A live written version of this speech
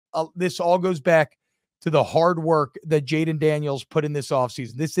this all goes back to the hard work that Jayden Daniels put in this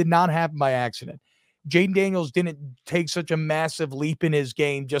offseason. This did not happen by accident. Jayden Daniels didn't take such a massive leap in his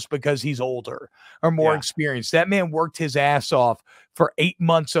game just because he's older or more experienced. That man worked his ass off for 8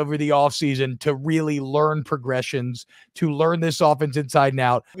 months over the offseason to really learn progressions, to learn this offense inside and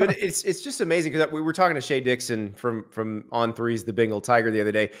out. But it's just amazing because we were talking to Shea Dixon from On Three's The Bengal Tiger the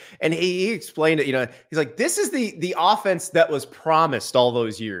other day, and he explained it. He's like, this is the offense that was promised all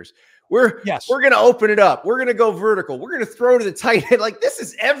those years. We're going to open it up. We're going to go vertical. We're going to throw to the tight end. Like, this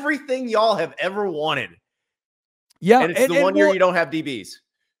is everything y'all have ever wanted. Yeah. And it's the one year you don't have DBs.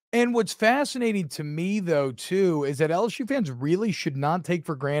 And what's fascinating to me, though, too, is that LSU fans really should not take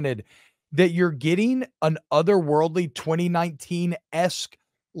for granted that you're getting an otherworldly 2019-esque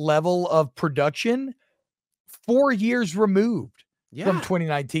level of production 4 years removed from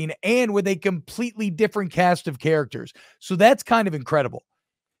 2019 and with a completely different cast of characters. So that's kind of incredible.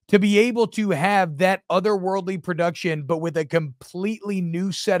 To be able to have that otherworldly production, but with a completely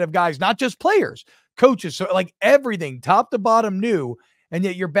new set of guys, not just players, coaches, so like everything, top to bottom new, and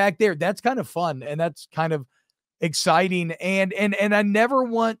yet you're back there. That's kind of fun, and that's kind of exciting. And I never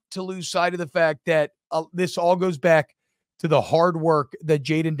want to lose sight of the fact that this all goes back to the hard work that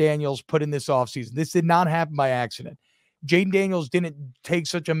Jayden Daniels put in this offseason. This did not happen by accident. Jayden Daniels didn't take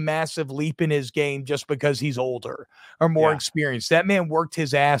such a massive leap in his game just because he's older or more experienced. That man worked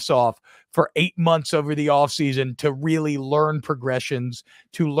his ass off for 8 months over the offseason to really learn progressions,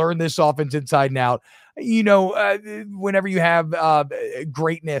 to learn this offense inside and out. Whenever you have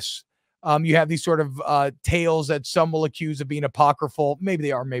greatness, you have these sort of tales that some will accuse of being apocryphal. Maybe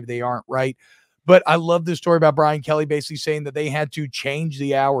they are, maybe they aren't, right? But I love this story about Brian Kelly basically saying that they had to change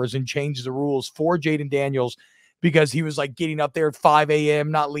the hours and change the rules for Jayden Daniels because he was like getting up there at 5 a.m.,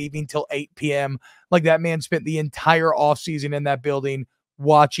 not leaving till 8 p.m. Like that man spent the entire offseason in that building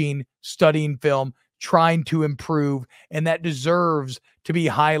watching, studying film, trying to improve. And that deserves to be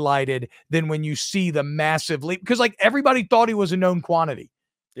highlighted than when you see the massive leap. Because like everybody thought he was a known quantity.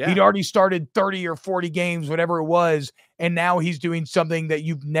 Yeah. He'd already started 30 or 40 games, whatever it was. And now he's doing something that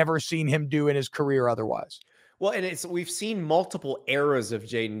you've never seen him do in his career otherwise. Well, and we've seen multiple eras of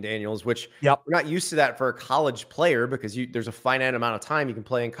Jayden Daniels, which we're not used to that for a college player because there's a finite amount of time you can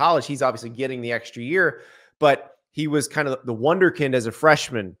play in college. He's obviously getting the extra year, but he was kind of the wonderkind as a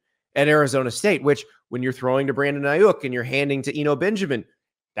freshman at Arizona State, which when you're throwing to Brandon Ayuk and you're handing to Eno Benjamin,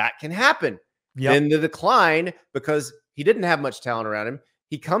 that can happen. Then the decline, because he didn't have much talent around him,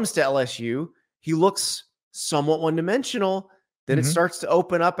 he comes to LSU, he looks somewhat one-dimensional. Then it starts to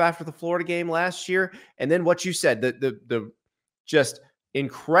open up after the Florida game last year. And then what you said, the just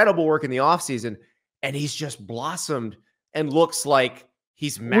incredible work in the offseason, and he's just blossomed and looks like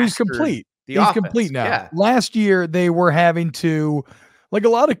he's mastered. He's complete. He's offense. Complete now. Yeah. Last year, they were having to, like a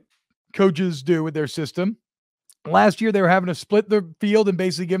lot of coaches do with their system, last year they were having to split the field and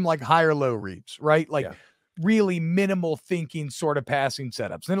basically give him like higher-low reads, right? Like really minimal thinking sort of passing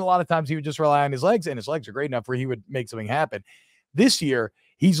setups. Then a lot of times he would just rely on his legs, and his legs are great enough where he would make something happen. This year,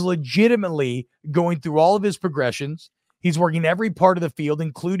 he's legitimately going through all of his progressions. He's working every part of the field,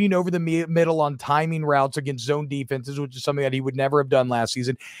 including over the middle on timing routes against zone defenses, which is something that he would never have done last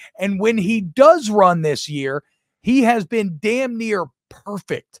season. And when he does run this year, he has been damn near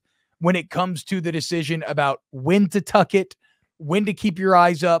perfect when it comes to the decision about when to tuck it, when to keep your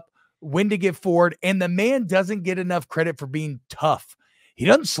eyes up, when to get forward. And the man doesn't get enough credit for being tough. He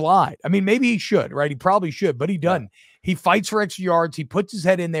doesn't slide. I mean, maybe he should, right? He probably should, but he doesn't. He fights for extra yards. He puts his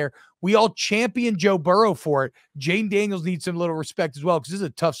head in there. We all champion Joe Burrow for it. Jayden Daniels needs some little respect as well because this is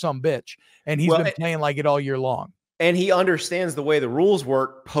a tough sumbitch, and he's been playing like it all year long. And he understands the way the rules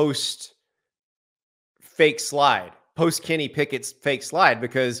work post fake slide, post Kenny Pickett's fake slide,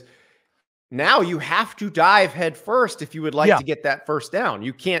 because now you have to dive head first if you would like to get that first down.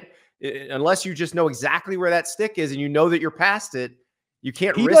 You can't, unless you just know exactly where that stick is and you know that you're past it, you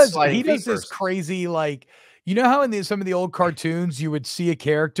can't risk sliding. He does this crazy, like, you know how in some of the old cartoons you would see a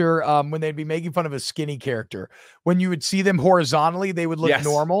character when they'd be making fun of a skinny character, when you would see them horizontally, they would look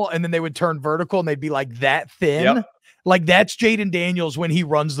normal, and then they would turn vertical and they'd be like that thin. Like that's Jayden Daniels when he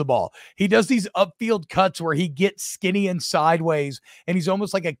runs the ball. He does these upfield cuts where he gets skinny and sideways, and he's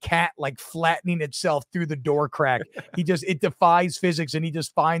almost like a cat, like flattening itself through the door crack. It defies physics, and he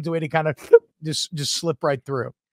just finds a way to kind of just slip right through.